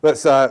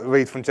Let's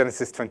read from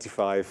Genesis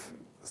 25,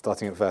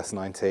 starting at verse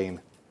 19.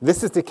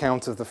 This is the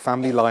account of the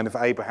family line of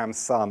Abraham's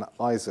son,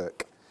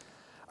 Isaac.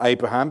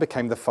 Abraham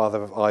became the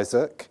father of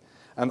Isaac,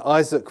 and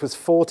Isaac was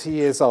 40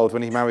 years old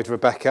when he married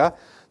Rebekah,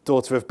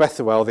 daughter of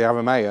Bethuel the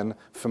Aramean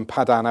from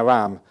Paddan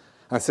Aram,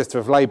 and sister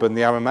of Laban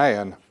the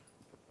Aramean.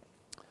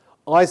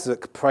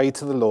 Isaac prayed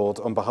to the Lord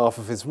on behalf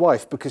of his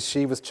wife because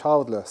she was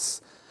childless.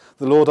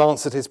 The Lord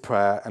answered his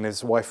prayer, and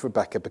his wife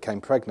Rebekah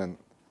became pregnant.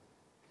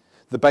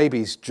 The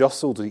babies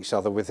jostled each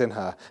other within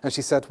her, and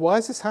she said, "Why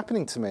is this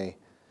happening to me?"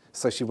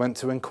 So she went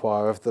to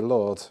inquire of the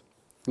Lord.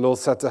 The Lord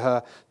said to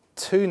her,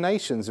 "Two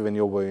nations are in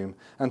your womb,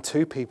 and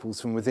two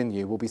peoples from within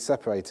you will be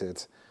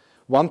separated.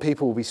 One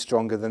people will be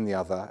stronger than the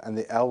other, and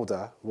the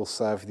elder will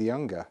serve the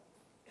younger."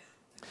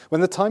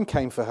 When the time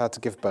came for her to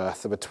give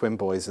birth, there were twin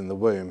boys in the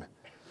womb.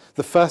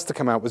 The first to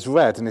come out was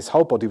red, and his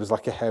whole body was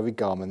like a hairy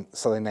garment,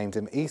 so they named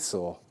him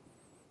Esau.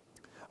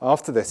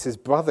 After this, his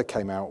brother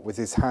came out with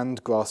his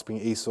hand grasping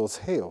Esau's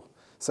heel,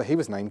 so he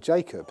was named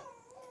Jacob.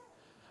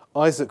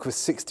 Isaac was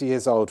 60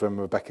 years old when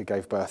Rebekah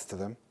gave birth to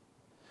them.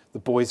 The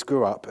boys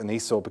grew up, and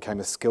Esau became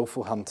a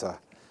skillful hunter,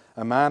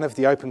 a man of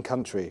the open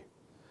country,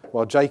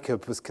 while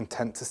Jacob was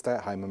content to stay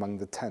at home among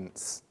the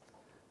tents.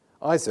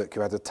 Isaac,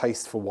 who had a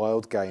taste for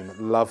wild game,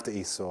 loved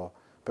Esau,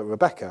 but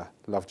Rebekah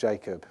loved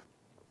Jacob.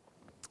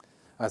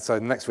 So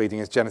the next reading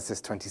is Genesis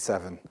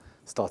 27,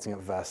 starting at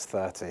verse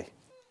 30.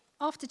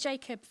 After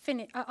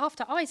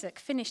Isaac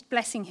finished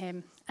blessing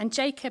him, and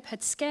Jacob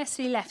had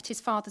scarcely left his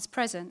father's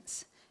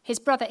presence, his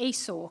brother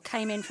Esau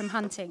came in from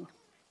hunting.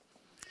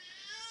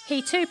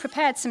 He too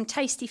prepared some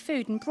tasty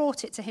food and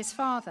brought it to his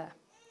father.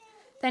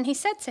 Then he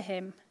said to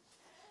him,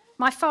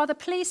 "My father,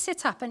 please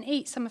sit up and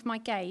eat some of my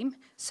game,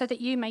 so that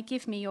you may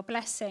give me your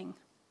blessing."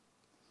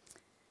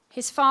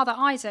 His father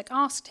Isaac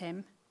asked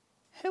him,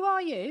 "Who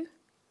are you?"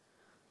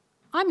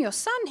 "I'm your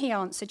son," he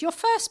answered, "your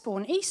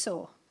firstborn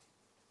Esau."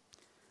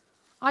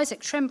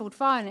 Isaac trembled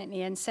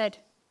violently and said,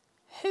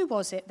 "Who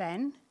was it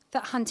then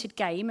that hunted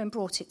game and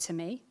brought it to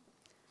me?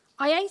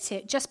 I ate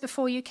it just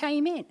before you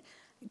came,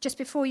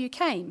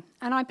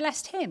 and I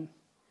blessed him.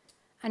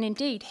 And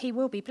indeed, he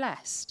will be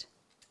blessed."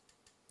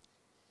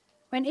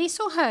 When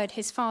Esau heard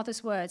his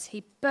father's words,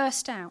 he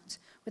burst out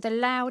with a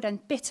loud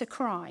and bitter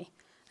cry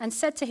and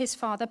said to his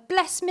father,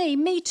 "Bless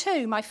me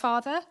too, my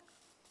father."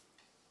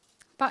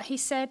 But he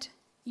said,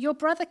 "Your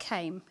brother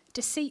came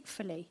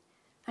deceitfully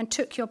and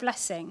took your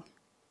blessing."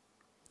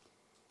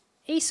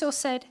 Esau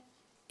said,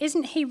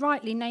 "Isn't he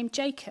rightly named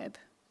Jacob?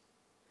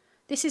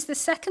 This is the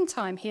second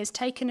time he has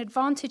taken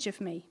advantage of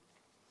me.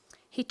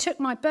 He took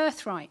my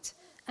birthright,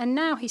 and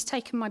now he's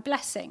taken my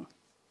blessing."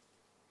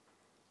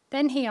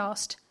 Then he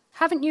asked,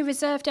 "Haven't you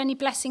reserved any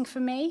blessing for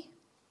me?"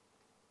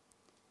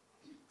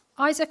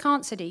 Isaac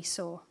answered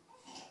Esau,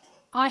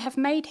 "I have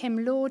made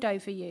him lord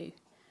over you,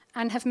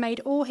 and have made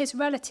all his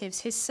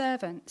relatives his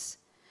servants,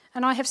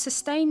 and I have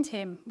sustained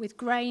him with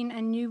grain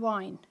and new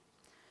wine.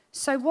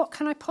 So what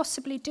can I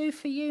possibly do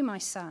for you, my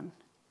son?"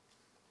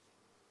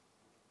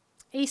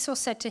 Esau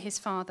said to his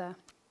father,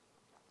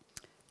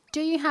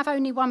 "Do you have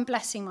only one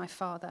blessing, my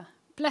father?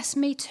 Bless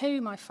me too,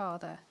 my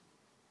father."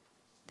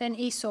 Then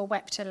Esau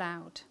wept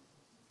aloud.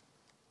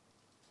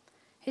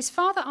 His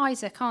father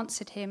Isaac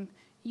answered him,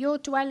 "Your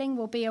dwelling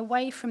will be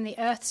away from the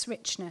earth's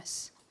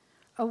richness,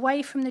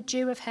 away from the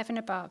dew of heaven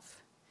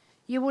above.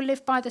 You will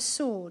live by the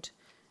sword,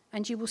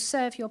 and you will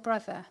serve your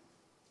brother.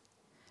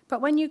 But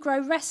when you grow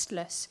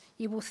restless,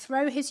 you will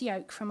throw his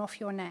yoke from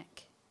off your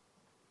neck."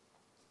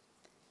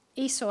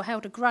 Esau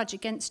held a grudge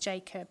against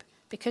Jacob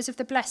because of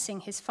the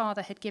blessing his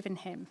father had given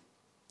him.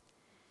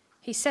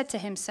 He said to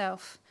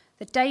himself,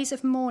 "The days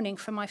of mourning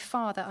for my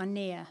father are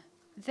near.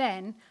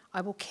 Then I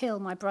will kill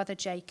my brother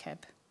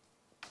Jacob."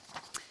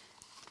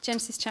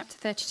 Genesis chapter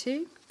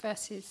 32,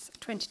 verses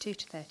 22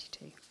 to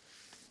 32.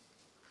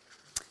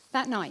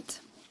 That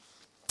night,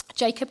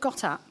 Jacob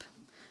got up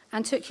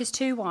and took his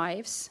 2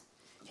 wives,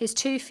 his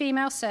 2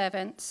 female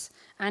servants,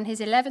 and his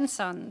 11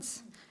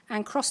 sons,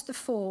 and crossed the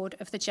ford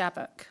of the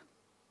Jabbok.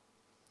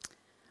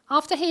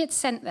 After he had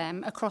sent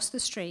them across the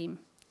stream,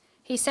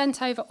 he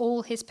sent over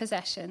all his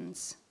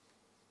possessions.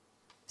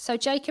 So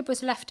Jacob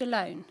was left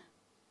alone,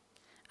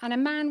 and a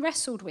man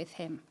wrestled with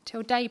him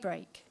till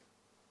daybreak.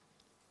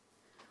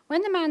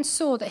 When the man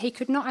saw that he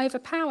could not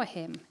overpower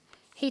him,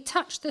 he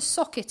touched the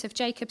socket of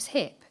Jacob's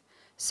hip,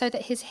 so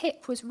that his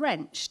hip was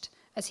wrenched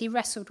as he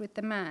wrestled with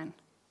the man.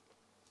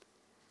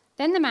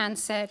 Then the man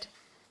said,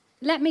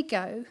 "Let me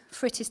go,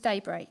 for it is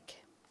daybreak."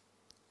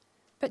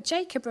 But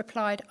Jacob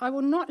replied, "I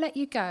will not let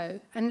you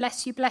go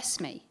unless you bless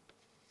me."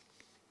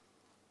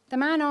 The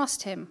man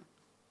asked him,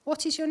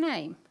 "What is your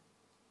name?"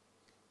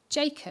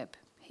 "Jacob,"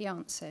 he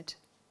answered.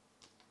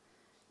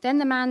 Then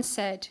the man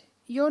said,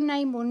 "Your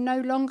name will no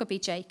longer be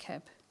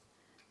Jacob,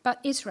 but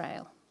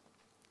Israel,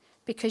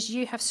 because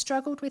you have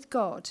struggled with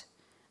God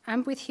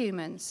and with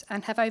humans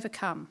and have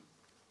overcome."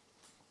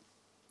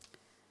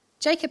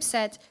 Jacob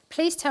said,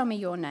 "Please tell me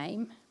your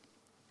name."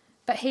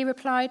 But he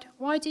replied,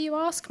 "Why do you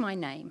ask my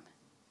name?"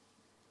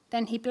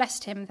 Then he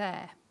blessed him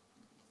there.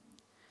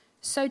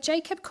 So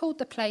Jacob called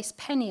the place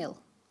Peniel,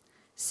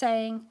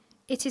 saying,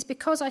 "It is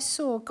because I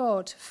saw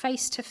God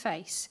face to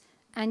face,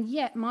 and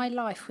yet my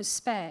life was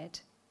spared."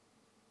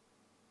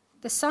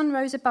 The sun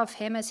rose above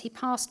him as he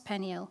passed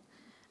Peniel,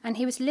 and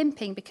he was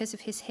limping because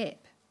of his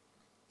hip.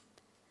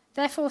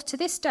 Therefore, to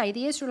this day,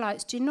 the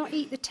Israelites do not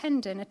eat the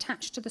tendon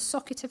attached to the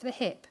socket of the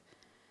hip,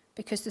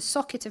 because the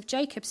socket of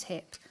Jacob's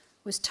hip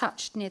was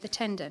touched near the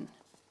tendon.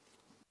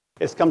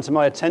 It's come to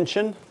my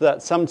attention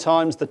that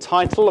sometimes the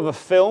title of a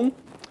film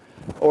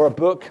or a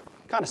book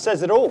kind of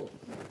says it all.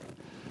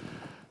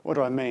 What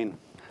do I mean?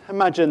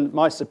 Imagine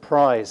my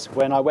surprise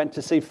when I went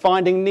to see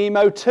Finding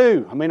Nemo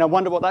 2. I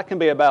wonder what that can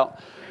be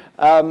about.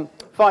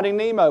 Finding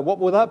Nemo, what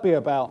will that be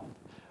about?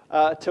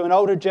 To an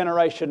older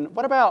generation,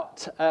 what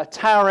about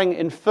Towering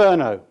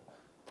Inferno?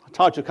 The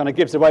title kind of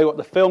gives away what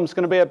the film's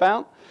going to be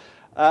about.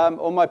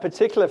 Or my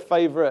particular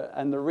favourite,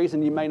 and the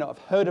reason you may not have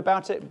heard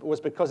about it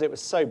was because it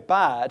was so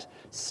bad,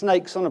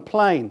 Snakes on a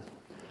Plane.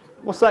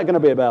 What's that going to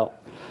be about?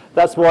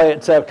 That's why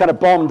it kind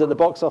of bombed at the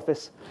box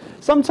office.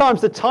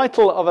 Sometimes the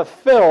title of a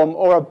film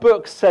or a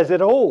book says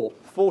it all.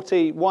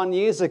 41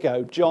 years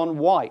ago, John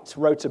White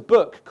wrote a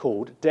book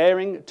called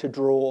Daring to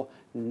Draw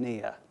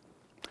Near.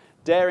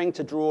 Daring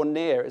to Draw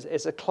Near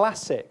is a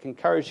classic. I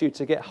encourage you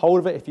to get hold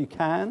of it if you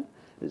can.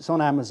 It's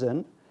on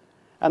Amazon.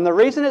 And the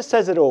reason it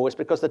says it all is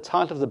because the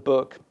title of the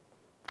book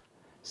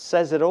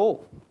says it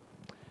all.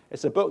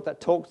 It's a book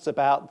that talks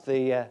about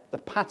the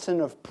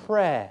pattern of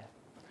prayer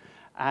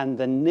and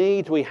the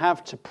need we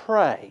have to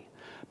pray.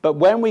 But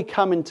when we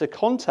come into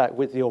contact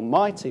with the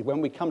Almighty,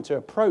 when we come to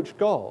approach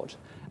God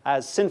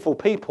as sinful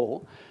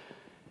people,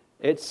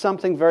 it's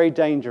something very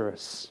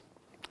dangerous.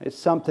 It's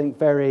something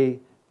very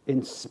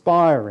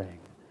inspiring.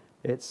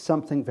 It's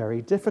something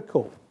very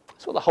difficult.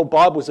 That's what the whole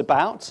Bible's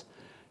about.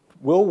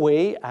 Will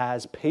we,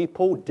 as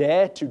people,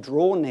 dare to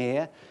draw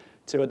near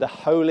to the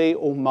holy,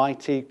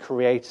 almighty,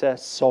 creator,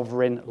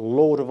 sovereign,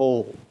 Lord of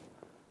all?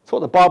 That's what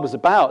the Bible's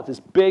about, this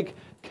big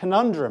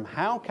conundrum.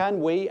 How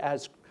can we,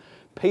 as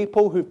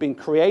people who've been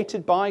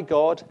created by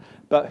God,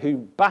 but who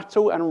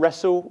battle and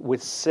wrestle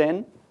with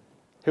sin,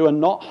 who are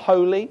not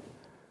holy,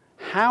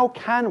 how is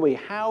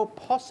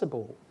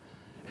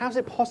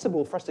it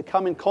possible for us to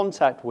come in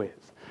contact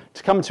with,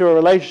 to come into a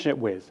relationship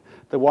with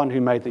the one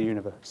who made the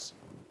universe?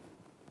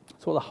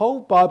 That's what the whole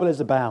Bible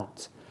is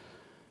about,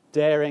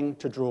 daring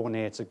to draw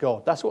near to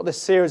God. That's what this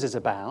series is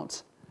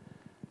about,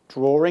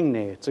 drawing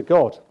near to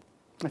God.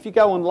 If you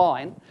go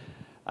online,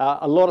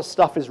 a lot of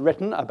stuff is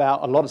written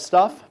about a lot of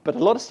stuff, but a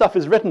lot of stuff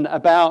is written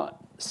about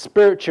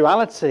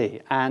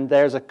spirituality, and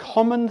there's a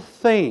common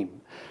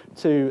theme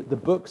to the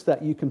books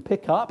that you can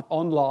pick up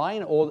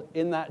online or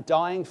in that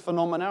dying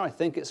phenomena. I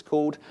think it's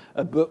called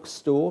a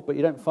bookstore, but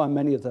you don't find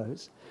many of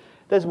those.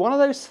 There's one of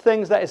those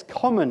things that is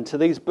common to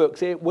these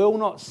books. It will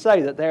not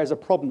say that there is a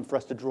problem for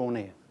us to draw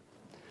near.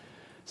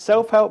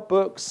 Self-help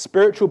books,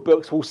 spiritual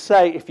books will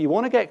say if you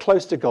want to get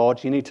close to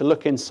God, you need to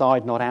look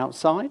inside, not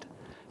outside.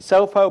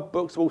 Self-help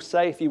books will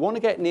say if you want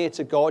to get near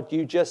to God,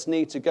 you just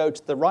need to go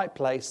to the right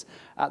place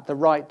at the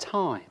right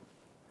time.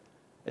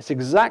 It's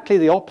exactly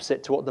the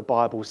opposite to what the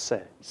Bible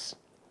says.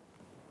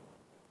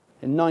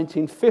 In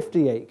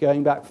 1958,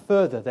 going back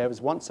further, there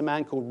was once a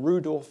man called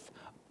Rudolf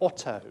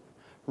Otto.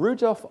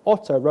 Rudolf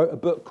Otto wrote a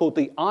book called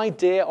The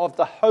Idea of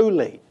the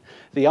Holy.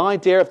 The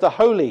Idea of the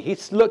Holy. He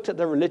looked at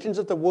the religions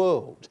of the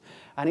world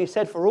and he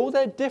said for all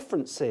their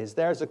differences,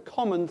 there is a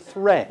common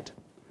thread.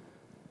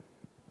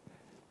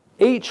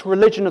 Each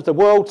religion of the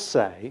world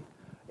say,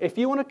 if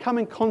you want to come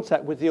in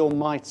contact with the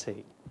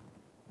Almighty,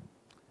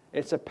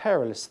 it's a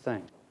perilous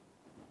thing.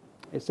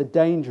 It's a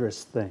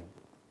dangerous thing.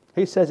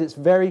 He says it's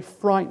very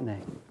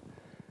frightening.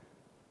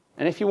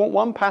 And if you want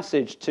one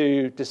passage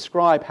to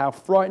describe how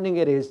frightening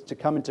it is to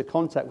come into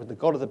contact with the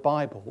God of the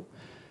Bible,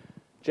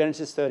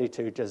 Genesis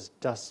 32 does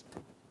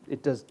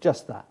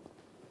just that.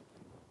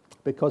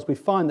 Because we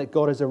find that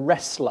God is a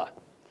wrestler,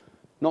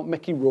 not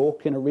Mickey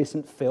Rourke in a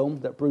recent film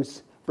that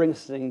Bruce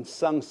Springsteen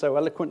sung so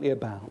eloquently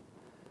about,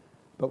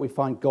 but we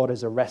find God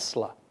is a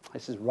wrestler.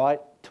 This is right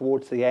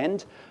towards the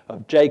end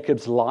of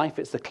Jacob's life.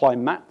 It's the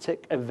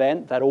climactic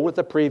event that all of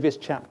the previous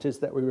chapters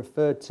that we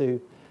referred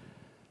to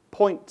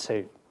point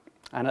to.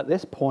 And at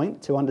this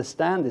point, to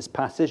understand this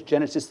passage,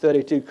 Genesis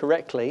 32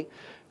 correctly,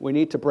 we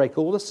need to break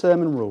all the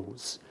sermon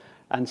rules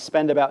and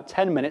spend about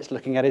 10 minutes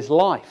looking at his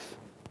life.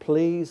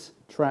 Please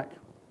track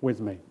with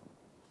me.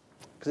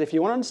 Because if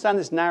you want to understand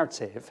this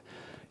narrative,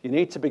 you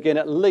need to begin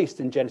at least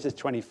in Genesis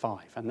 25,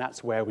 and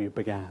that's where we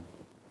began.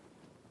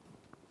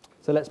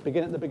 So let's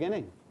begin at the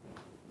beginning.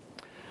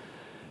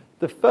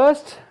 The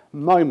first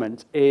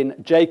moment in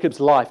Jacob's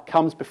life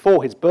comes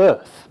before his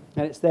birth,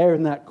 and it's there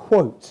in that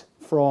quote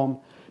from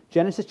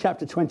Genesis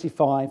chapter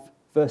 25,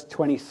 verse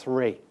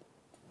 23.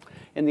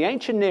 In the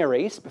ancient Near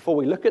East, before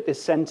we look at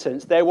this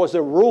sentence, there was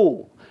a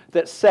rule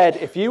that said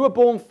if you were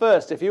born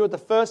first, if you were the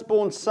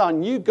firstborn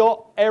son, you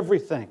got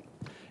everything.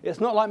 It's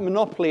not like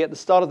Monopoly at the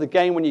start of the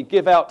game when you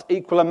give out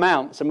equal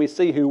amounts and we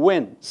see who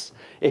wins.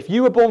 If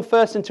you were born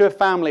first into a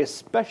family,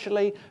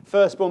 especially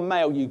firstborn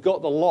male, you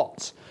got the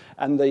lot.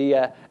 And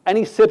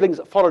any siblings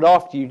that followed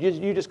after you,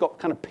 you just got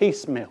kind of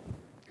piecemeal.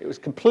 It was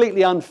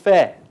completely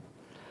unfair.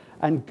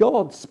 And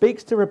God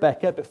speaks to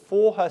Rebekah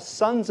before her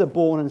sons are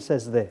born and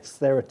says this: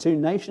 there are two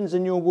nations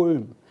in your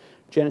womb,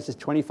 Genesis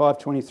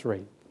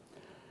 25:23.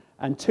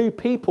 And two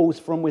peoples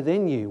from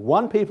within you.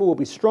 One people will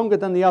be stronger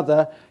than the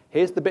other.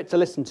 Here's the bit to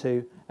listen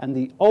to. And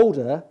the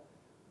older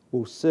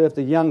will serve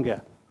the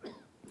younger.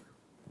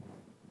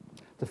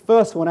 The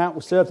first one out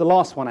will serve the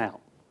last one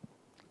out.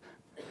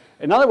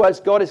 In other words,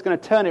 God is going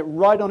to turn it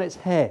right on its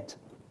head.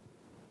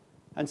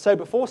 And so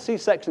before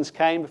C-sections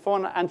came, before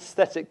an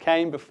anaesthetic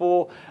came,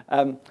 before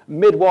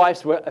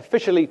midwives were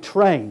officially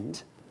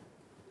trained,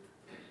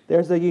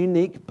 there's a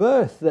unique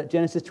birth that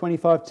Genesis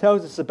 25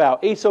 tells us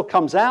about. Esau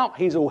comes out,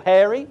 he's all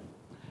hairy,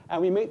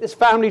 and we meet this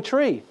family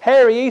tree.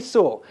 Hairy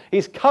Esau.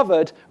 He's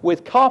covered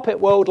with carpet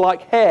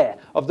world-like hair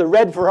of the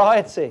red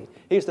variety.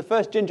 He's the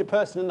first ginger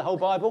person in the whole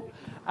Bible.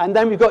 And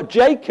then we've got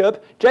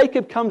Jacob.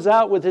 Jacob comes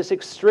out with this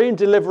extreme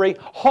delivery,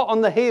 hot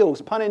on the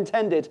heels, pun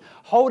intended,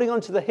 holding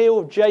onto the heel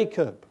of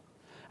Jacob.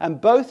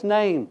 And both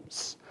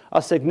names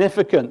are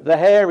significant. The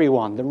hairy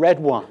one, the red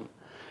one,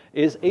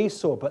 is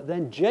Esau. But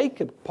then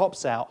Jacob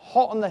pops out,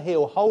 hot on the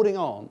heel, holding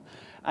on.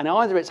 And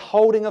either it's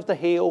holding of the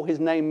heel, his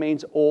name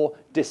means, or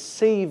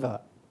deceiver.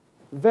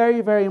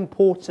 Very, very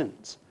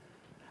important.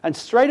 And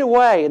straight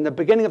away, in the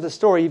beginning of the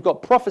story, you've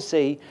got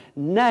prophecy,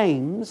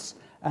 names,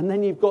 and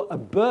then you've got a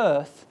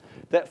birth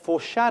that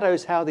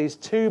foreshadows how these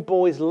two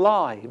boys'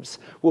 lives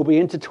will be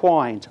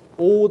intertwined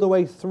all the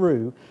way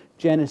through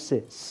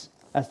Genesis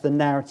as the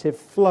narrative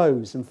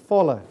flows and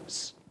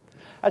follows.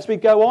 As we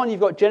go on, you've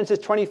got Genesis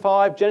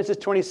 25, Genesis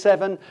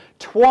 27.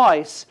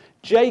 Twice,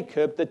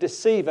 Jacob, the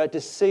deceiver,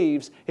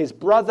 deceives his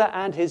brother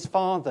and his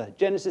father.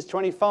 Genesis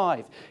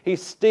 25, he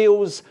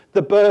steals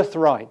the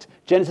birthright.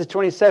 Genesis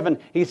 27,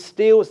 he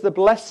steals the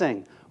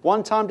blessing.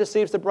 One time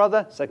deceives the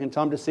brother, second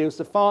time deceives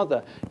the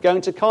father.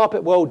 Going to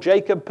carpet world,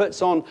 Jacob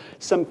puts on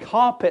some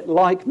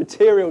carpet-like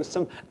materials,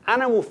 some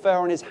animal fur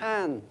on his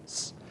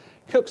hands.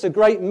 Cooks a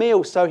great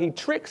meal, so he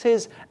tricks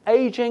his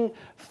aging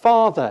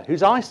father,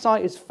 whose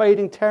eyesight is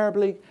fading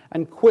terribly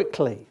and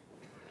quickly.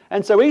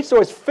 And so Esau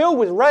is filled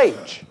with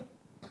rage.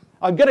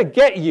 I'm going to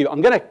get you.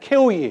 I'm going to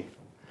kill you.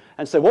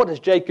 And so what does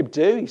Jacob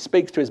do? He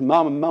speaks to his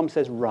mum, and mum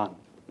says, run.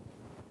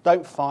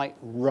 Don't fight,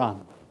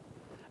 run.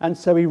 And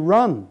so he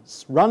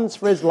runs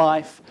for his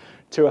life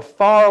to a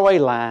faraway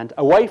land,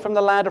 away from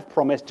the land of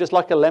promise, just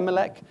like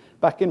Elimelech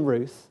back in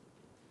Ruth.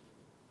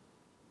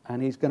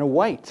 And he's going to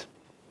wait.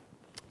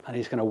 And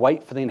he's going to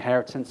wait for the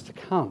inheritance to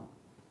come.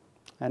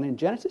 And in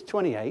Genesis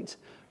 28,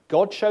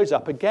 God shows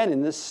up again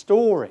in this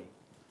story.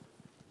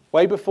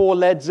 Way before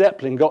Led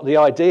Zeppelin got the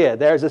idea,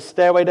 there is a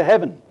stairway to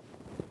heaven.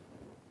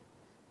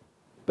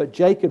 But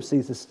Jacob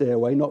sees the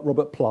stairway, not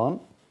Robert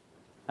Plant.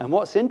 And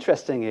what's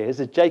interesting is,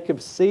 as Jacob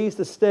sees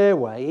the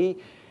stairway,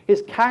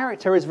 his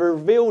character is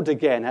revealed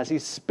again as he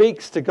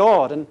speaks to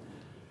God.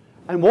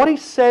 And what he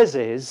says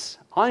is,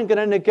 I'm going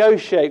to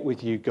negotiate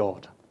with you,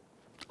 God.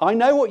 I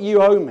know what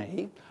you owe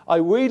me. I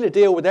really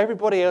deal with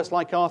everybody else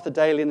like Arthur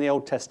Daly in the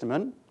Old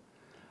Testament.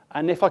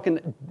 And if I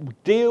can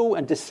deal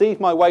and deceive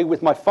my way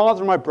with my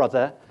father and my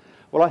brother,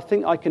 well, I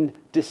think I can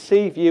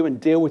deceive you and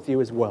deal with you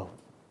as well.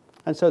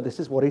 And so this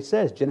is what he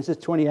says, Genesis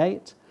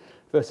 28,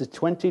 verses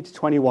 20 to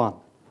 21.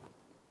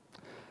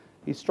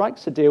 He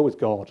strikes a deal with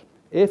God.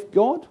 If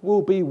God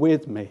will be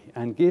with me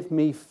and give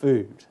me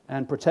food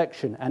and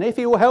protection, and if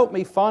he will help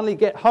me finally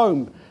get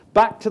home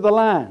back to the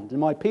land and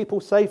my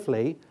people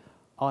safely,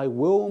 I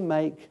will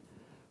make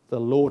the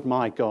Lord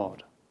my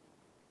God.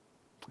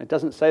 It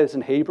doesn't say this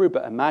in Hebrew,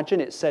 but imagine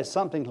it says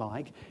something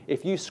like,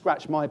 if you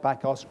scratch my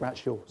back, I'll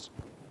scratch yours.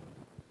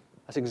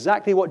 That's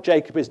exactly what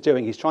Jacob is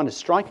doing. He's trying to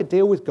strike a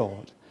deal with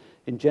God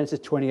in Genesis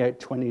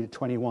 28, 20 to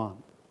 21.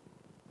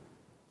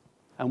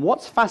 And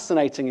what's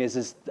fascinating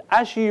is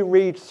as you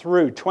read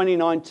through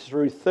 29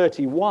 through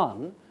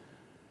 31,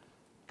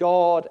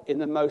 God, in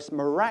the most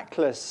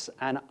miraculous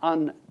and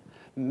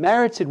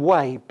unmerited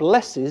way,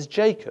 blesses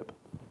Jacob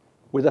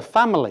with a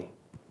family,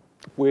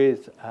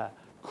 with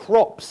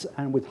crops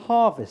and with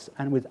harvests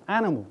and with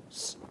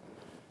animals.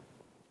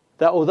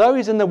 That although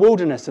he's in the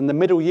wilderness in the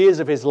middle years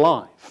of his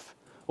life,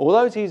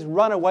 although he's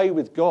run away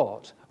with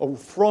God, or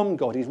from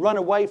God, he's run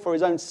away for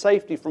his own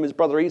safety from his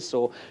brother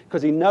Esau,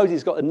 because he knows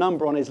he's got a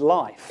number on his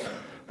life,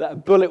 that a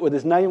bullet with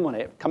his name on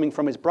it coming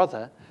from his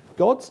brother,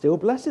 God still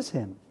blesses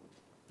him.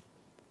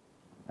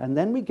 And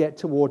then we get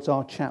towards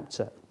our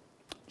chapter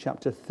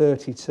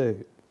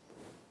 32.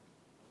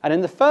 And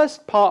in the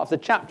first part of the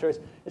chapter,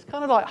 it's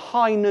kind of like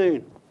high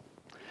noon,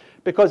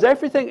 because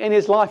everything in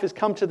his life has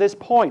come to this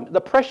point.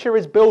 The pressure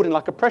is building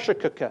like a pressure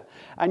cooker.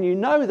 And you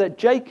know that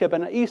Jacob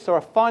and Esau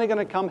are finally going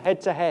to come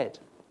head to head.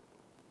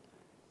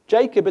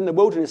 Jacob in the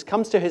wilderness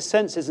comes to his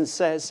senses and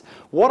says,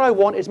 what I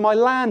want is my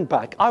land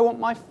back. I want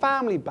my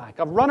family back.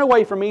 I've run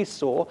away from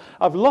Esau.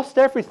 I've lost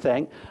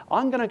everything.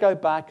 I'm going to go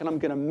back and I'm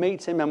going to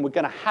meet him and we're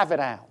going to have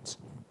it out.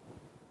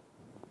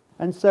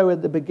 And so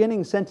at the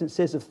beginning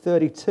sentences of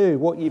 32,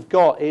 what you've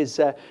got is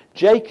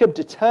Jacob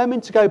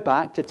determined to go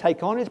back to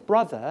take on his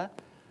brother.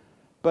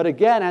 But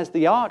again, as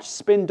the arch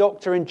spin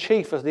doctor in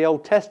chief of the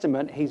Old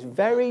Testament, he's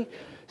very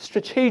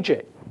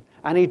strategic.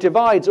 And he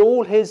divides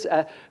all his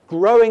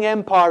growing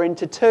empire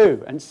into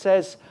two and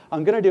says,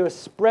 I'm going to do a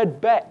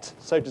spread bet,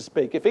 so to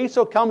speak. If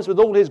Esau comes with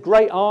all his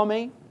great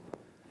army,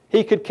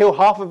 he could kill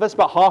half of us,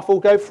 but half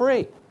will go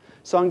free.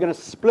 So I'm going to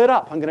split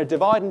up. I'm going to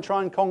divide and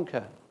try and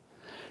conquer.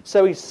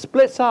 So he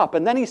splits up,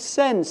 and then he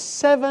sends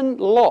 7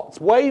 lots,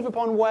 wave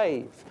upon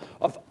wave,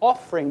 of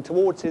offering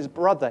towards his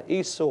brother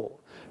Esau,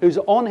 who's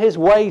on his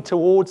way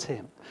towards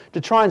him,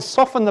 to try and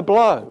soften the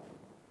blow.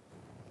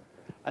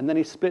 And then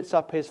he splits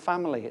up his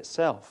family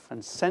itself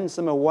and sends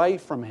them away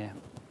from him.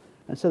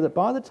 And so that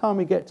by the time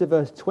we get to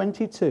verse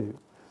 22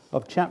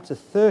 of chapter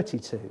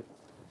 32,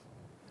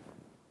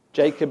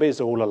 Jacob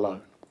is all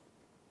alone.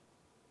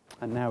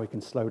 And now we can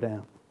slow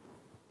down.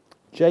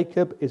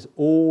 Jacob is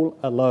all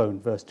alone,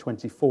 verse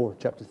 24 of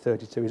chapter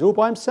 32. He's all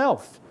by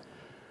himself.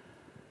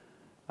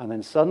 And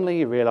then suddenly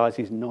he realizes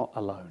he's not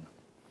alone.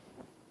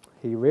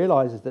 He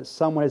realizes that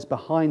someone is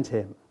behind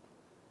him.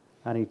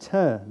 And he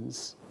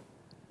turns,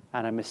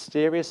 and a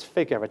mysterious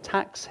figure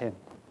attacks him.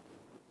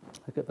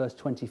 Look at verse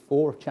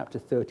 24 of chapter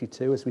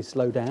 32 as we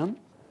slow down.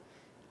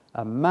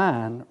 A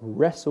man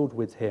wrestled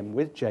with him,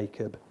 with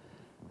Jacob,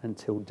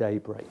 until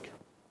daybreak.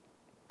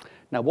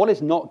 Now, what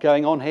is not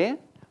going on here?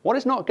 What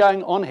is not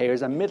going on here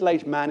is a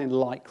middle-aged man in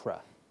lycra.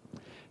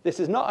 This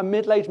is not a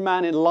middle-aged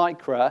man in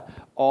lycra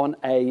on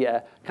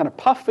a kind of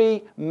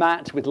puffy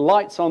mat with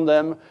lights on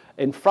them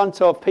in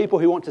front of people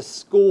who want to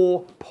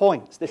score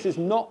points. This is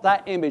not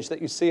that image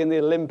that you see in the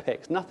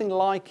Olympics. Nothing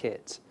like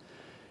it.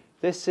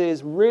 This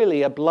is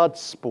really a blood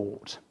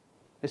sport.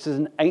 This is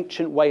an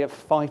ancient way of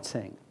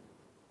fighting.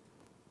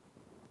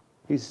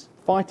 He's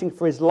fighting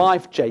for his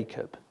life,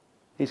 Jacob.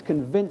 He's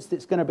convinced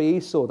it's going to be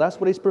Esau. That's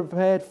what he's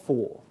prepared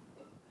for.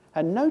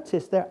 And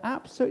notice they're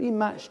absolutely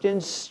matched in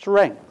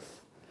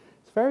strength.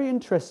 It's very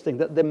interesting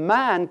that the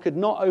man could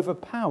not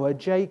overpower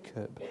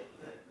Jacob.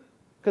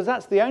 Because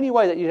that's the only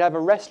way that you'd have a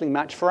wrestling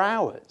match for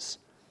hours.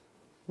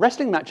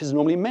 Wrestling matches are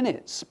normally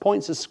minutes.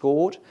 Points are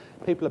scored.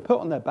 People are put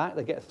on their back.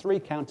 They get a 3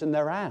 count and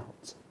they're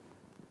out.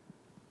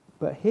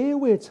 But here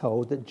we're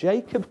told that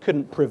Jacob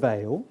couldn't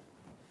prevail.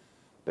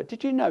 But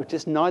did you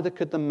notice neither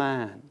could the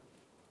man?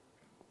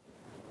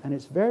 And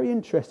it's very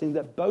interesting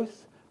that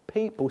both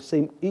people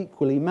seem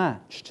equally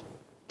matched.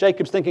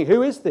 Jacob's thinking,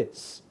 who is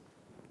this?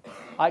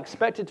 I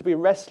expected to be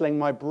wrestling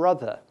my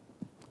brother,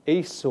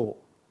 Esau,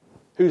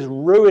 who's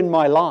ruined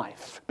my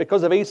life.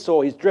 Because of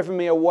Esau, he's driven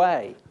me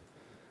away.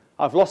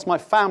 I've lost my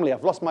family,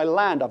 I've lost my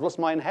land, I've lost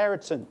my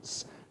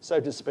inheritance, so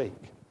to speak.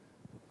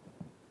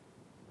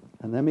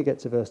 And then we get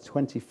to verse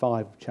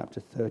 25 of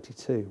chapter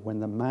 32. When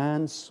the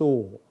man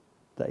saw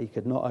that he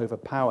could not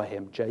overpower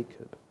him,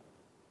 Jacob,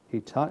 he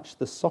touched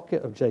the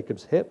socket of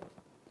Jacob's hip,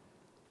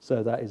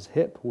 so that his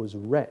hip was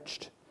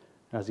wrenched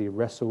as he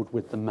wrestled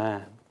with the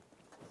man.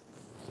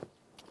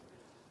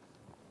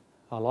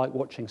 I like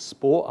watching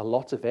sport, a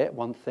lot of it.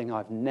 One thing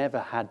I've never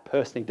had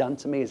personally done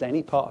to me is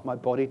any part of my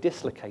body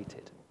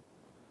dislocated.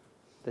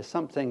 There's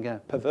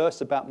something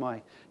perverse about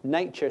my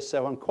nature,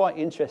 so I'm quite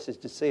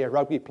interested to see a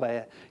rugby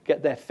player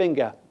get their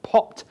finger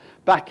popped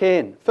back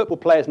in. Football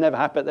players never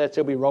have it, they'll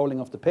still be rolling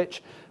off the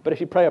pitch. But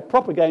if you play a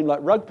proper game like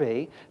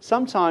rugby,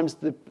 sometimes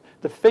the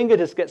finger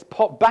just gets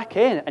popped back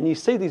in, and you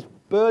see these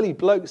burly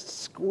blokes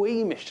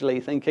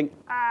squeamishly thinking,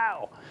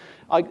 ow!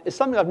 It's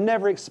something I've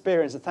never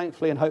experienced, and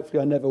thankfully and hopefully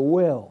I never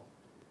will.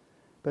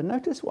 But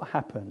notice what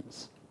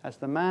happens as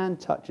the man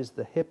touches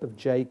the hip of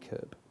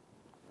Jacob.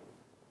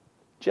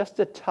 Just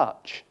a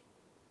touch,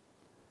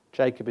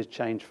 Jacob is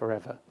changed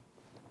forever.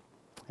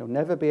 He'll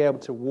never be able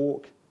to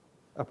walk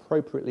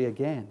appropriately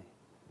again.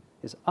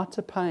 It's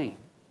utter pain.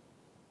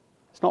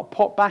 It's not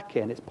popped back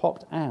in, it's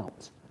popped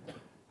out.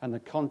 And the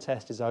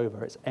contest is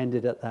over. It's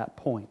ended at that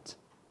point.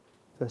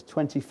 Verse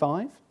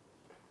 25.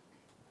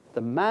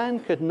 The man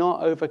could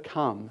not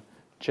overcome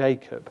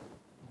Jacob.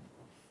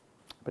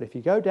 But if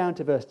you go down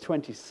to verse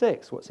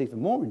 26, what's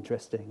even more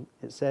interesting,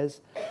 it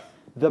says,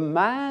 the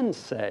man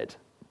said,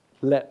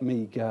 let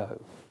me go.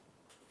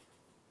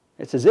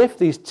 It's as if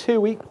these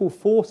two equal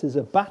forces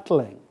are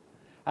battling.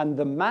 And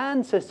the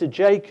man says to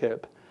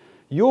Jacob,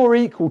 you're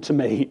equal to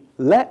me,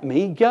 let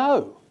me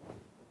go.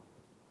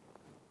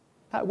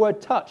 That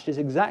word touched is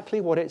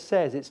exactly what it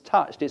says. It's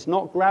touched. It's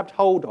not grabbed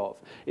hold of.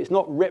 It's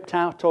not ripped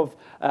out of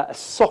a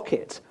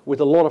socket with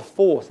a lot of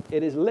force.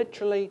 It is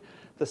literally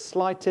the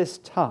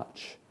slightest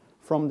touch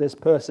from this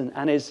person.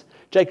 And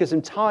Jacob's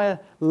entire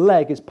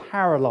leg is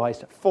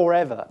paralyzed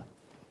forever.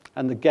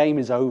 And the game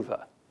is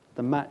over.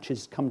 The match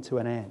has come to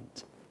an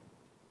end.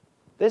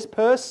 This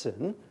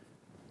person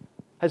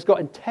has got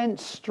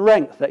intense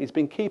strength that he's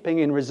been keeping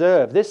in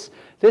reserve. This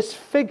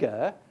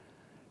figure,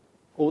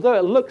 although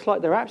it looks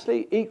like they're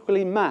absolutely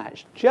equally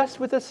matched, just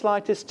with the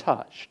slightest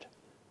touch,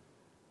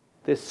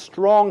 this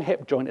strong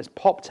hip joint is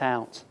popped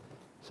out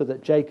so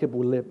that Jacob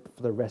will live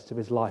for the rest of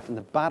his life, and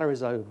the battle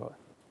is over.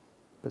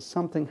 But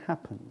something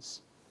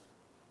happens.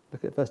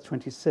 Look at verse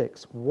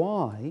 26.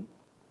 Why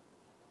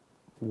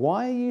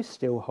are you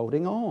still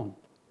holding on?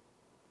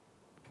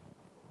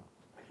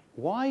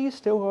 Why are you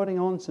still holding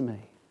on to me?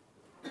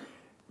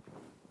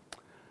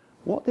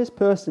 What this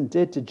person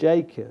did to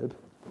Jacob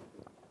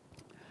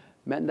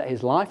meant that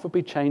his life would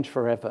be changed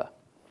forever.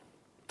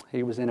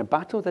 He was in a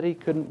battle that he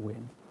couldn't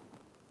win,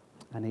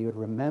 and he would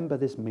remember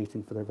this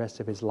meeting for the rest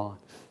of his life.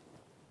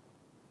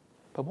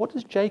 But what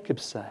does Jacob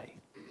say?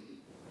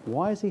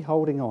 Why is he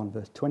holding on?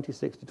 Verse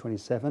 26 to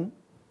 27.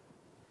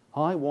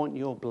 I want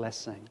your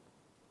blessing.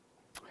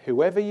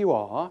 Whoever you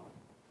are,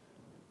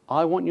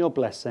 I want your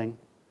blessing,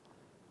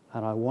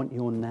 and I want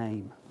your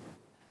name.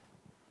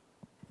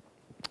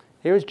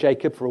 Here is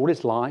Jacob for all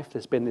his life.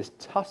 There's been this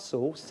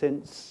tussle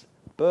since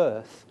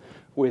birth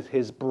with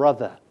his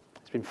brother.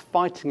 He's been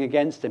fighting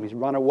against him. He's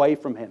run away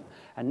from him.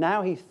 And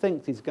now he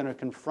thinks he's going to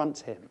confront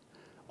him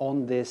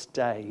on this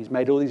day. He's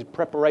made all these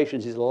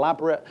preparations, his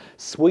elaborate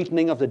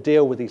sweetening of the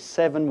deal with these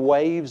 7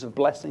 waves of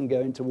blessing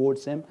going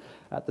towards him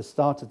at the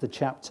start of the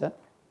chapter.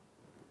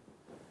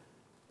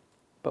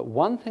 But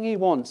one thing he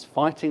wants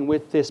fighting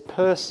with this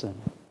person,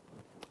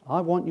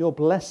 I want your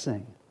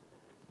blessing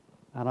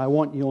and I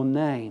want your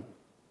name.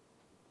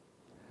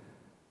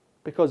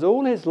 Because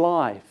all his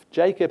life,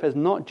 Jacob has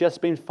not just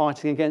been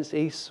fighting against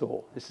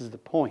Esau. This is the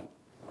point.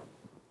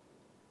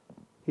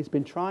 He's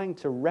been trying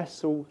to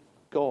wrestle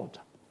God.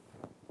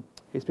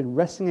 He's been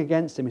wrestling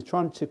against him. He's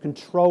trying to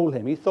control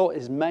him. He thought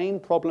his main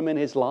problem in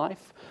his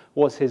life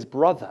was his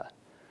brother.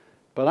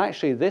 But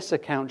actually, this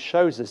account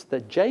shows us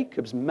that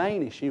Jacob's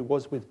main issue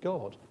was with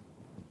God.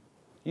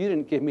 You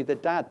didn't give me the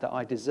dad that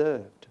I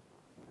deserved.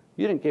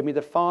 You didn't give me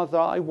the father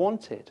I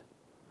wanted.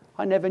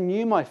 I never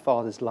knew my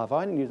father's love.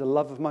 I only knew the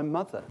love of my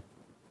mother.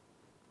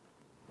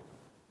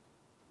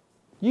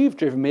 You've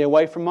driven me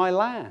away from my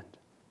land.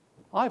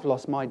 I've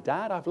lost my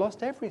dad. I've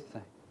lost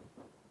everything.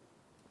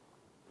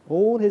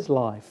 All his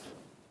life,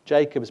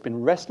 Jacob has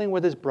been wrestling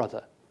with his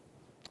brother,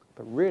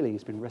 but really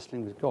he's been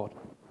wrestling with God.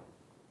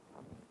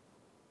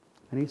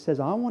 And he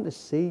says, I want to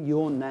see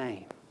your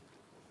name.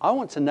 I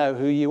want to know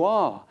who you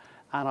are,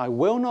 and I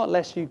will not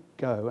let you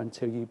go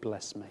until you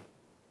bless me.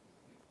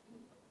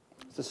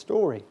 It's the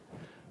story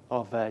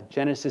of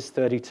Genesis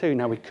 32.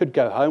 Now, we could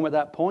go home at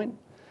that point,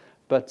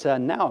 but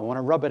now I want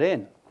to rub it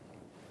in.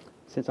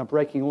 Since I'm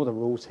breaking all the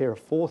rules, here are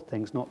 4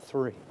 things, not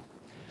 3.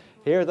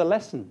 Here are the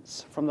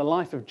lessons from the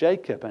life of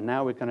Jacob, and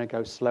now we're going to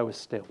go slower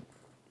still.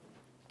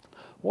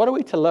 What are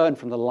we to learn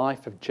from the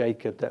life of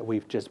Jacob that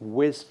we've just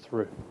whizzed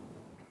through?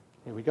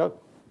 Here we go.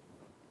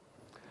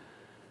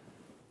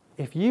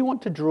 If you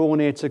want to draw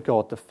near to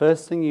God, the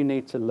first thing you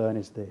need to learn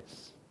is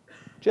this.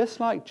 Just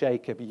like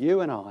Jacob,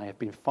 you and I have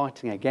been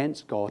fighting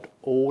against God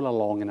all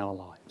along in our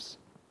lives.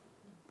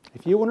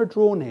 If you want to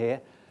draw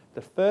near,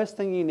 the first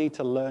thing you need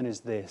to learn is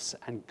this,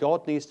 and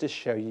God needs to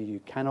show you you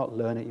cannot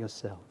learn it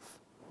yourself.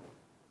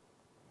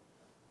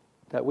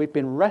 That we've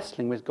been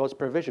wrestling with God's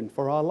provision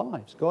for our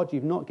lives. God,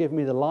 you've not given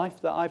me the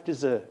life that I've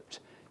deserved.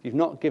 You've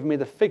not given me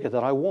the figure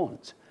that I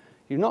want.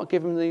 You've not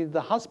given me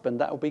the husband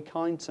that will be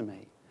kind to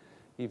me.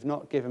 You've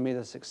not given me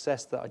the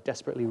success that I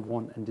desperately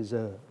want and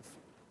deserve.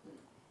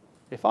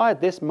 If I had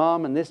this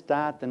mum and this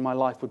dad, then my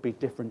life would be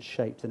different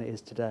shaped than it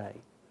is today.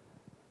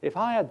 If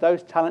I had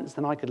those talents,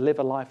 then I could live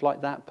a life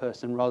like that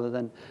person rather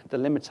than the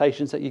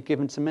limitations that you've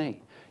given to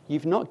me.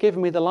 You've not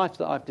given me the life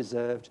that I've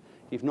deserved.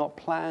 You've not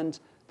planned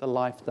the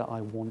life that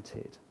I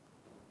wanted.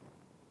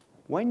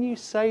 When you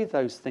say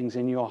those things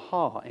in your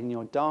heart, in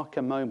your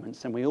darker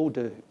moments, and we all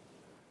do,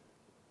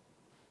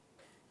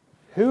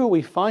 who are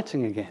we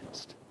fighting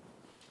against?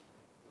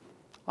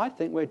 I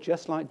think we're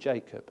just like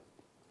Jacob.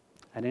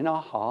 And in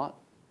our heart,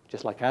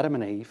 just like Adam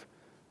and Eve,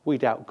 we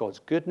doubt God's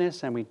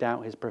goodness and we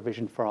doubt his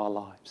provision for our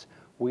lives.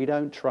 We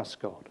don't trust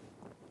God.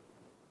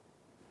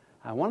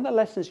 And one of the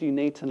lessons you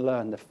need to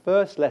learn, the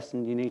first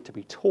lesson you need to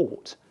be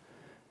taught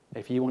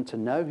if you want to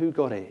know who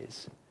God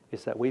is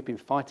that we've been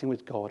fighting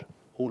with God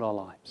all our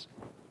lives.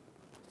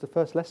 It's the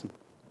first lesson.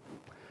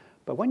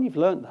 But when you've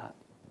learned that,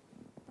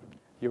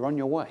 you're on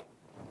your way.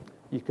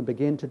 You can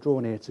begin to draw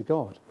near to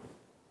God.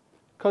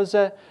 Because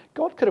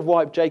God could have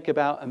wiped Jacob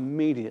out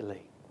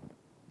immediately,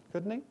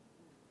 couldn't he?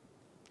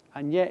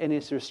 And yet in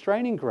his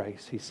restraining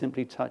grace, he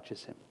simply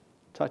touches him,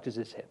 touches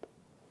his hip.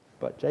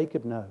 But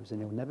Jacob knows, and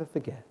he'll never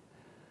forget,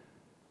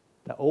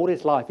 that all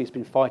his life he's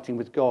been fighting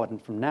with God,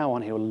 and from now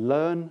on he'll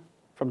learn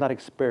from that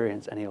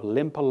experience and he'll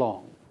limp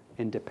along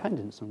in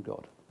dependence on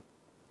God.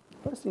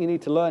 First thing you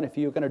need to learn if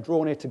you're going to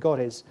draw near to God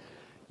is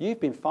you've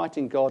been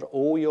fighting God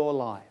all your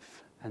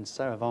life, and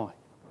so have I.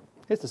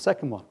 Here's the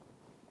second one,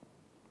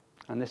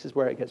 and this is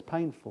where it gets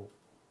painful.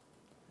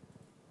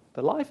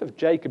 The life of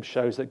Jacob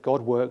shows that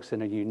God works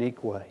in a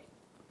unique way.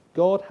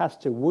 God has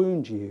to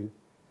wound you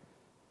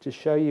to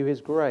show you his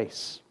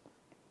grace.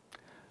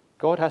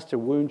 God has to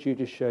wound you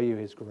to show you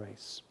his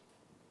grace.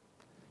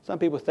 Some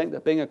people think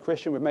that being a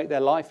Christian would make their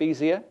life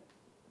easier.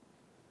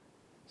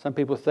 Some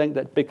people think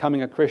that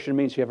becoming a Christian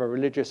means you have a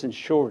religious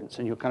insurance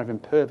and you're kind of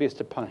impervious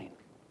to pain.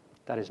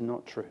 That is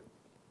not true.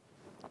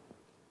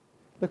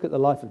 Look at the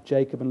life of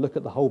Jacob and look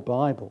at the whole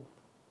Bible.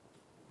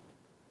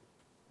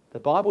 The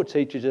Bible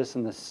teaches us,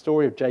 and the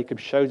story of Jacob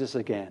shows us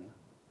again,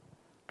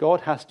 God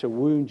has to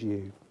wound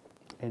you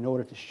in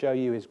order to show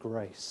you his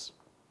grace.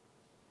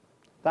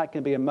 That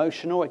can be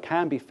emotional, it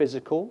can be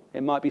physical,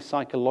 it might be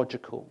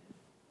psychological.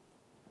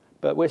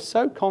 But we're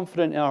so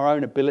confident in our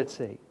own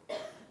ability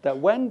that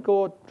when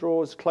God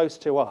draws close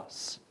to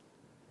us,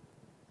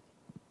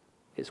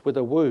 it's with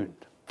a wound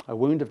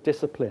of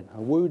discipline,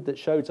 a wound that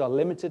shows our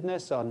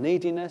limitedness, our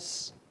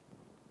neediness.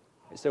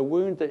 It's a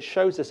wound that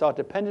shows us our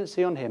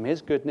dependency on him,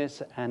 his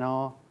goodness, and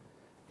our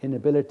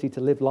inability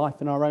to live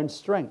life in our own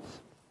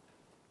strength.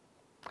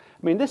 I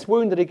mean, this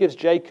wound that he gives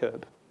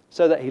Jacob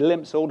so that he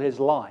limps all his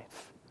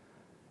life,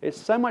 it's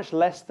so much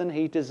less than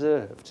he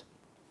deserved.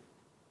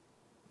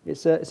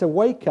 It's a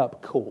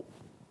wake-up call.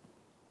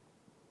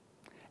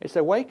 It's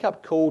a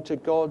wake-up call to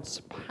God's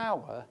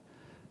power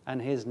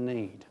and his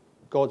need.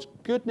 God's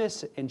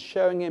goodness in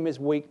showing him his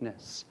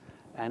weakness,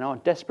 and our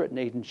desperate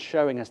need in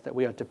showing us that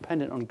we are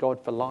dependent on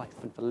God for life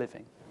and for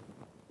living.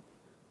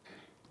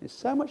 It's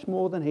so much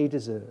more than he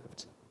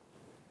deserved.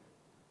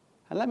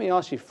 And let me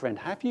ask you, friend,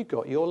 have you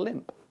got your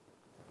limp?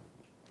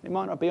 It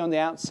might not be on the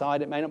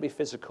outside, it may not be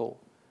physical.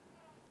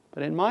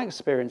 But in my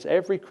experience,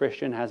 every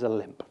Christian has a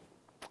limp.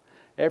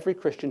 Every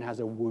Christian has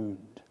a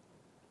wound.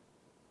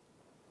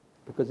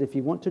 Because if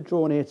you want to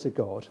draw near to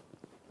God,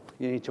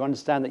 you need to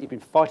understand that you've been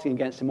fighting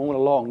against him all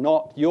along,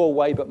 not your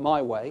way, but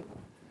my way.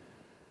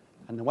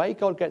 And the way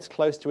God gets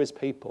close to his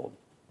people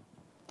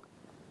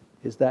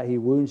is that he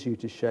wounds you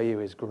to show you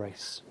his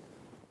grace.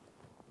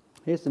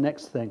 Here's the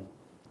next thing.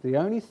 The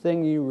only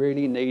thing you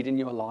really need in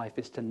your life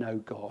is to know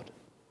God.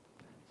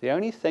 The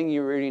only thing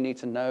you really need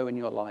to know in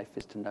your life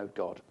is to know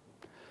God.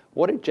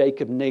 What did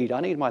Jacob need?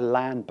 I need my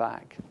land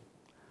back.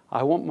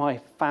 I want my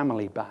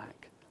family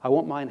back. I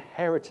want my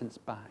inheritance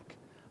back.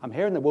 I'm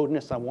here in the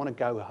wilderness. I want to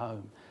go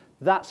home.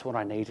 That's what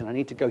I need, and I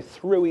need to go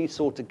through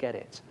Esau to get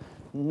it.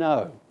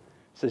 No,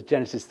 says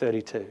Genesis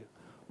 32.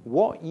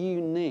 What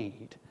you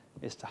need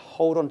is to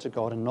hold on to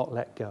God and not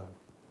let go.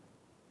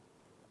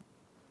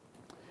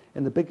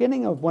 In the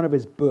beginning of one of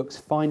his books,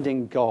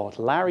 Finding God,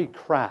 Larry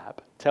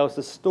Crabb tells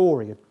the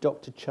story of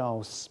Dr.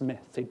 Charles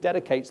Smith. He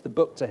dedicates the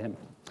book to him.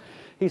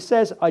 He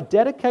says, I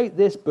dedicate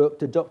this book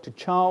to Dr.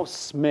 Charles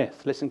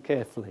Smith, listen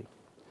carefully,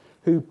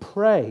 who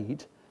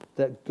prayed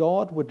that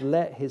God would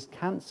let his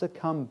cancer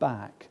come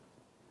back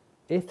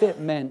if it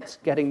meant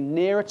getting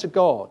nearer to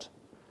God.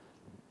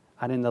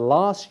 And in the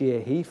last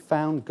year, he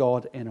found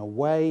God in a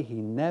way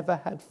he never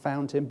had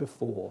found him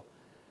before,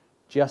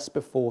 just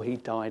before he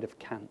died of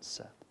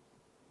cancer.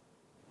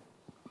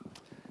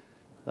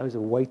 Those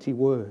are weighty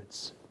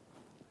words.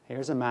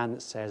 Here's a man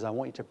that says, I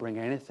want you to bring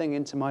anything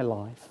into my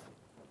life.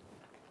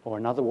 Or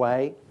another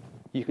way,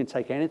 you can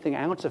take anything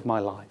out of my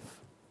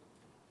life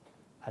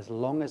as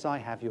long as I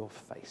have your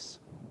face.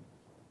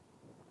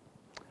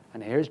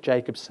 And here's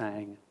Jacob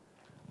saying,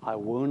 I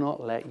will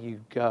not let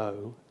you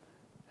go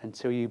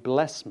until you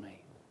bless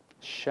me.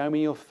 Show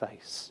me your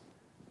face.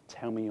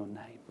 Tell me your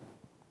name.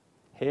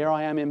 Here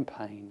I am in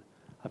pain.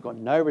 I've got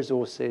no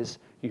resources.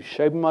 You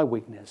showed me my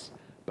weakness,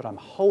 but I'm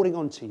holding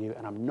on to you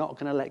and I'm not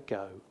going to let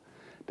go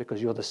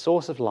because you're the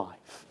source of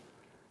life.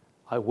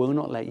 I will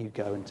not let you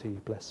go until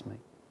you bless me.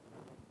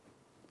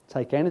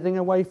 Take anything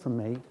away from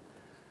me,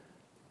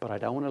 but I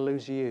don't want to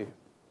lose you.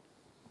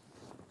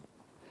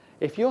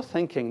 If you're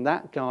thinking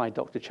that guy,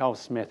 Dr. Charles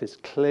Smith, is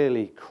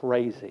clearly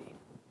crazy,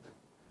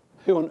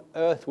 who on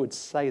earth would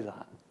say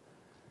that?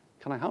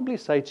 Can I humbly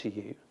say to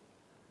you,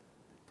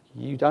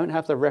 you don't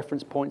have the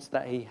reference points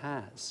that he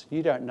has.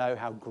 You don't know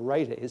how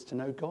great it is to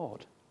know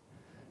God.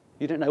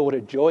 You don't know what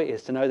a joy it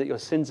is to know that your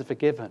sins are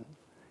forgiven.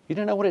 You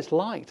don't know what it's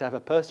like to have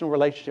a personal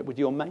relationship with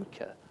your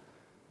Maker.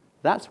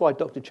 That's why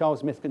Dr.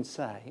 Charles Smith can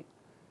say,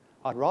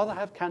 I'd rather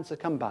have cancer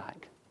come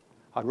back.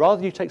 I'd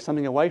rather you take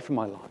something away from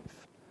my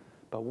life.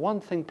 But one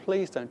thing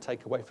please don't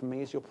take away from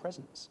me is your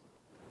presence.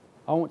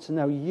 I want to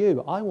know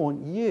you. I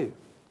want you.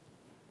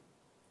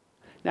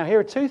 Now, here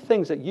are two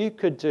things that you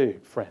could do,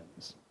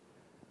 friends.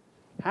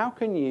 How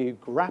can you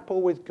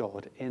grapple with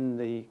God in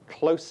the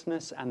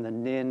closeness and the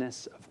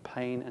nearness of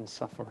pain and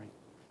suffering?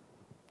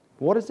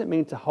 What does it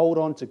mean to hold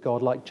on to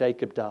God like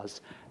Jacob does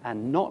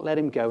and not let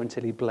him go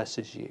until he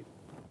blesses you?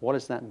 What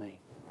does that mean?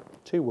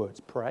 Two words,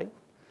 pray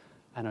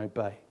and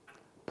obey.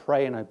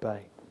 Pray and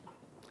obey.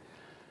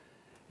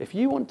 If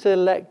you want to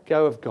let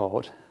go of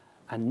God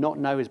and not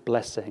know his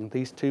blessing,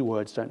 these two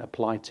words don't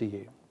apply to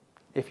you.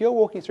 If you're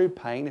walking through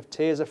pain, if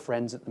tears are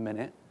friends at the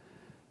minute,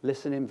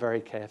 listen in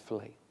very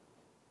carefully.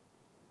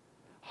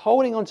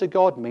 Holding on to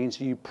God means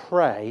you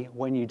pray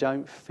when you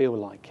don't feel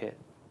like it.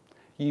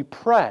 You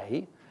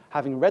pray,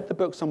 having read the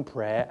books on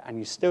prayer, and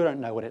you still don't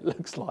know what it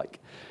looks like.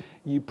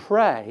 You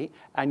pray,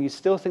 and you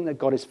still think that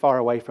God is far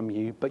away from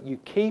you, but you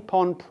keep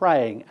on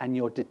praying, and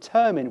you're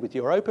determined with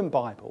your open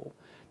Bible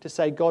to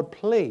say, God,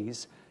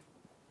 please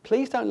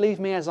don't leave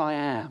me as I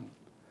am.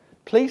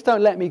 Please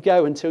don't let me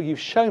go until you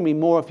show me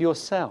more of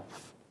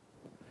yourself.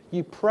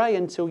 You pray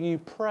until you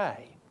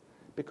pray,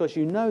 because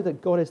you know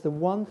that God is the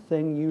one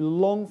thing you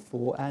long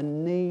for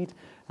and need,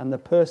 and the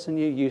person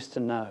you used to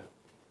know.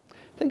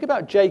 Think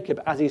about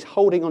Jacob as he's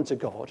holding on to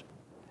God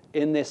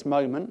in this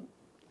moment.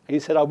 He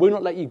said, I will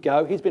not let you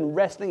go. He's been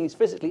wrestling. He's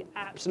physically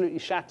absolutely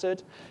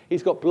shattered.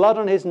 He's got blood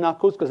on his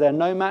knuckles because there are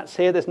no mats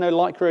here. There's no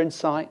lycra in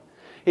sight.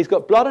 He's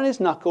got blood on his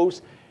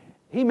knuckles.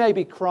 He may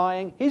be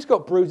crying, he's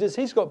got bruises,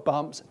 he's got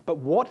bumps, but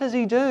what does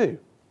he do?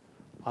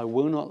 I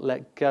will not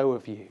let go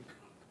of you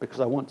because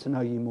I want to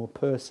know you more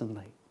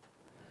personally.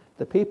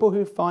 The people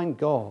who find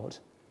God,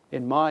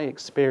 in my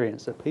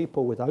experience, are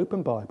people with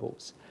open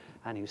Bibles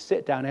and who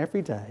sit down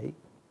every day,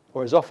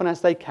 or as often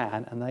as they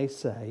can, and they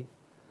say,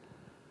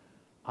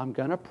 I'm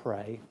going to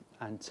pray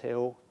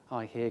until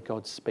I hear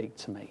God speak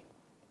to me.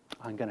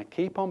 I'm going to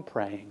keep on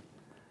praying.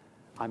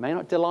 I may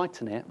not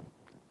delight in it,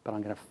 but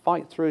I'm going to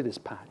fight through this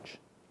patch.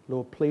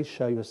 Lord, please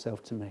show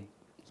yourself to me.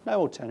 There's no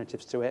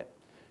alternatives to it.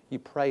 You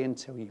pray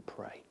until you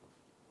pray.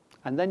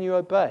 And then you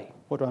obey.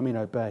 What do I mean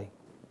obey?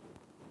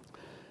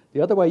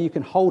 The other way you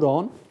can hold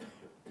on,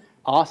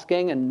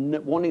 asking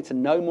and wanting to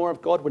know more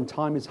of God when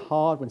time is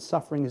hard, when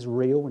suffering is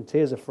real, when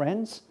tears are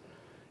friends,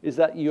 is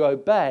that you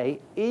obey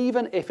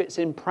even if it's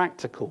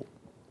impractical.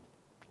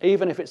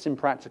 Even if it's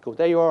impractical.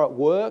 There you are at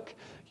work.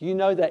 You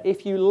know that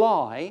if you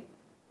lie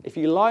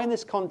in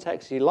this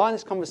context, if you lie in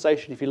this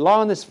conversation, if you lie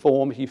on this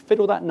form, if you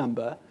fiddle that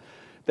number,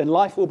 then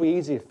life will be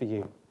easier for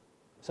you.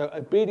 So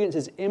obedience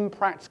is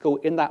impractical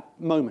in that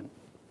moment.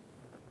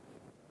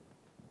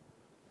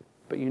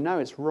 But you know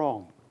it's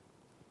wrong.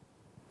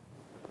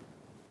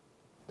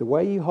 The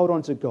way you hold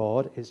on to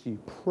God is you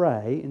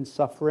pray in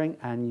suffering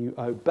and you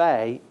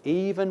obey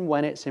even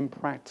when it's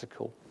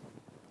impractical,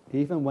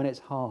 even when it's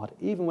hard,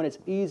 even when it's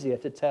easier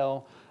to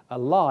tell a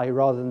lie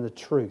rather than the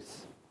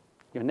truth.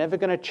 You're never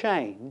going to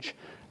change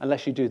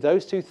unless you do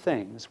those two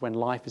things when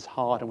life is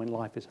hard and when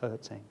life is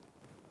hurting.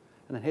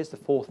 And then here's the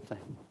fourth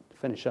thing to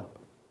finish up.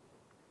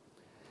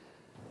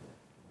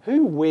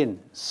 Who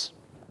wins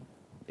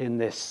in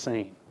this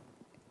scene?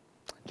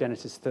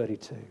 Genesis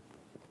 32.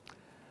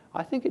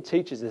 I think it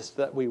teaches us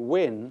that we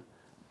win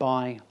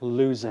by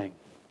losing.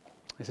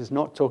 This is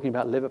not talking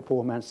about Liverpool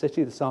or Man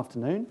City this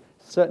afternoon.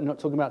 Certainly not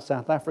talking about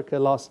South Africa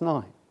last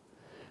night.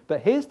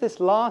 But here's this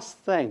last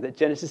thing that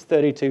Genesis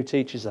 32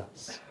 teaches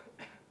us.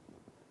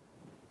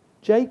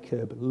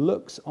 Jacob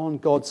looks on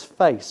God's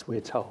face, we're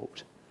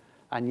told,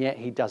 and yet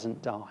he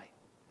doesn't die.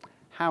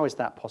 How is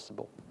that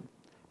possible?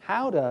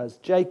 How does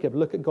Jacob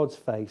look at God's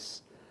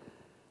face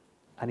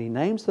and he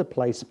names the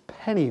place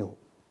Peniel?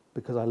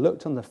 Because I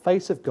looked on the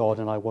face of God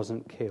and I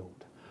wasn't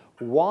killed.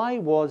 Why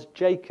was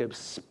Jacob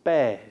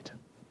spared?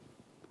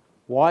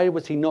 Why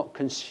was he not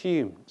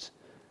consumed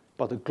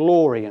by the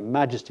glory and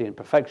majesty and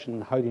perfection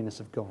and holiness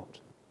of God?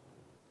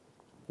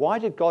 Why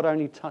did God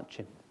only touch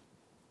him?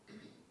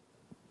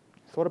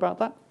 Thought about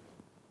that?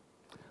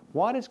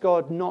 Why does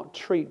God not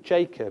treat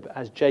Jacob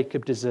as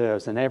Jacob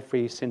deserves and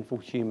every sinful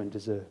human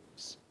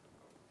deserves?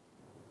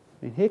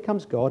 I mean, here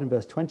comes God in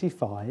verse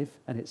 25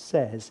 and it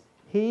says,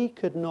 he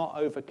could not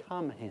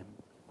overcome him.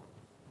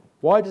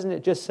 Why doesn't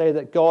it just say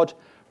that God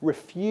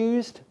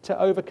refused to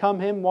overcome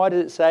him? Why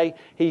does it say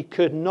he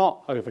could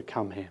not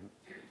overcome him?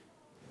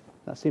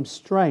 That seems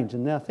strange,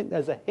 and I think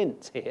there's a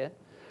hint here.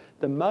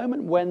 The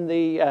moment when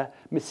the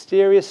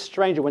mysterious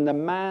stranger, when the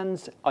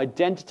man's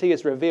identity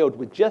is revealed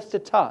with just a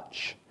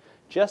touch,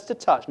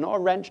 not a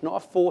wrench, not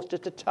a force,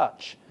 just a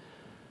touch,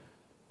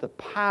 the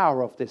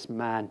power of this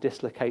man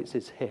dislocates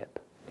his hip,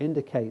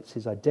 indicates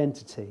his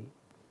identity.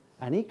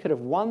 And he could have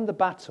won the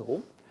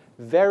battle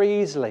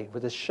very easily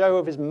with a show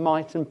of his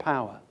might and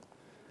power.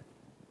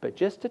 But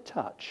just a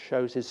touch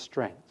shows his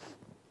strength.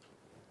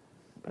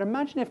 But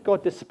imagine if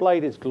God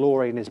displayed his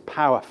glory and his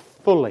power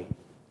fully.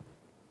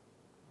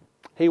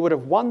 He would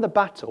have won the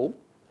battle,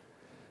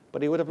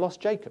 but he would have lost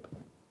Jacob. Do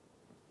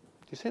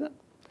you see that?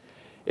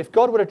 If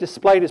God would have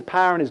displayed his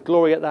power and his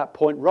glory at that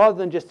point, rather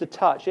than just a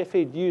touch, if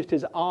he'd used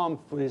his arm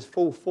for his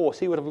full force,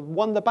 he would have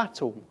won the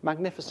battle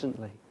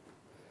magnificently.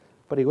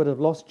 But he would have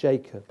lost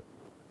Jacob.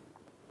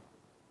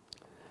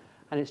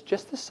 And it's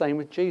just the same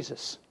with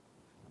Jesus.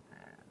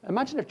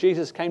 Imagine if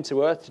Jesus came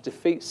to earth to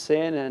defeat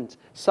sin and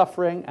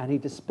suffering, and he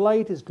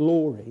displayed his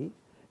glory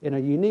in a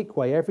unique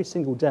way every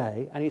single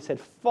day, and he said,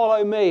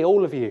 follow me,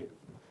 all of you.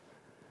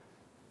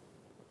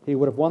 He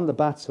would have won the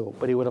battle,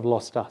 but he would have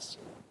lost us.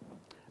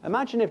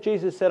 Imagine if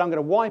Jesus said, I'm going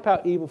to wipe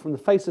out evil from the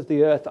face of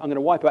the earth. I'm going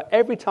to wipe out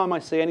every time I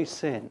see any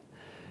sin.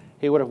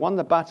 He would have won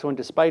the battle and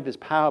displayed his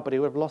power, but he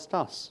would have lost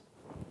us.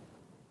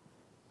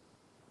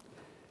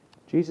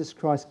 Jesus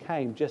Christ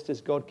came just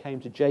as God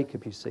came to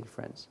Jacob, you see,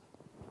 friends.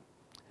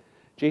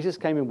 Jesus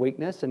came in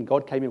weakness, and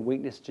God came in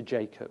weakness to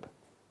Jacob.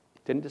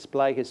 Didn't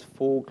display his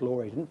full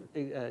glory,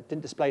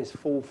 didn't display his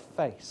full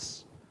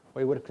face,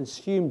 or he would have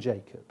consumed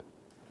Jacob.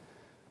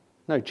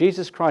 No,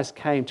 Jesus Christ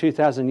came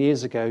 2,000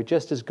 years ago,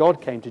 just as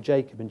God came to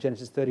Jacob in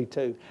Genesis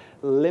 32,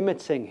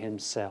 limiting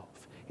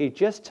himself. He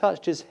just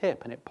touched his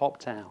hip and it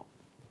popped out,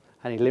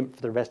 and he limped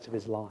for the rest of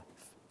his life.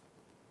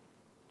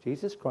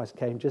 Jesus Christ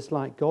came just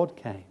like God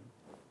came.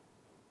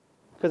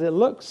 Because it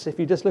looks, if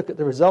you just look at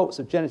the results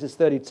of Genesis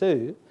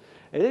 32,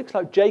 it looks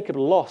like Jacob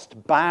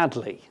lost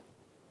badly,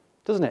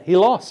 doesn't it? He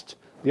lost.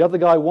 The other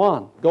guy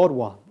won. God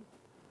won.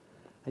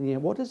 And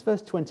yet, what does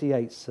verse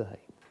 28 say?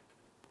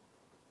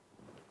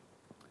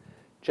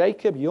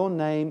 Jacob, your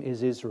name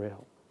is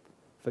Israel,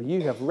 for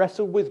you have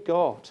wrestled with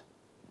God,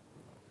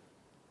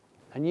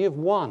 and you have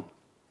won.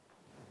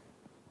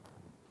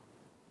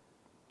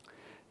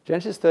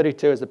 Genesis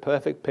 32 is a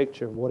perfect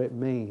picture of what it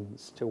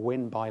means to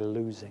win by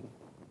losing.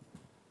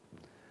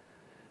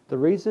 The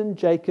reason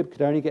Jacob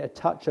could only get a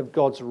touch of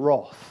God's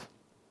wrath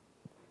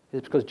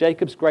is because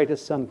Jacob's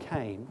greatest son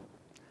came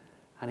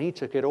and he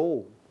took it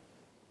all.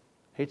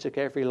 He took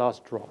every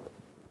last drop.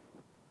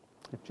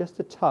 If just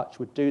a touch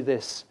would do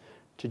this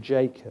to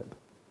Jacob,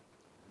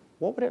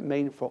 what would it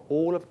mean for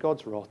all of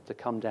God's wrath to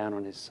come down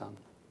on his son?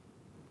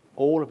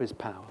 All of his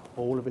power,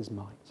 all of his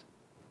might,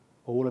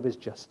 all of his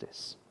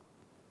justice.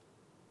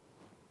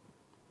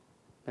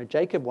 Now,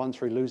 Jacob won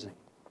through losing.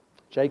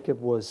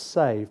 Jacob was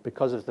saved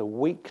because of the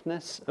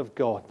weakness of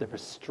God, the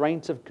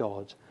restraint of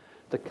God,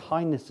 the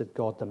kindness of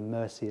God, the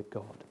mercy of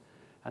God.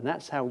 And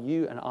that's how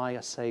you and I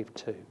are saved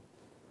too,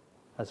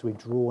 as we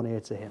draw near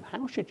to him.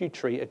 How should you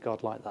treat a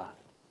God like that?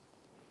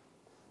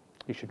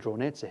 You should draw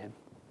near to him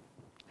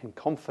in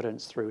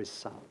confidence through his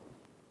Son.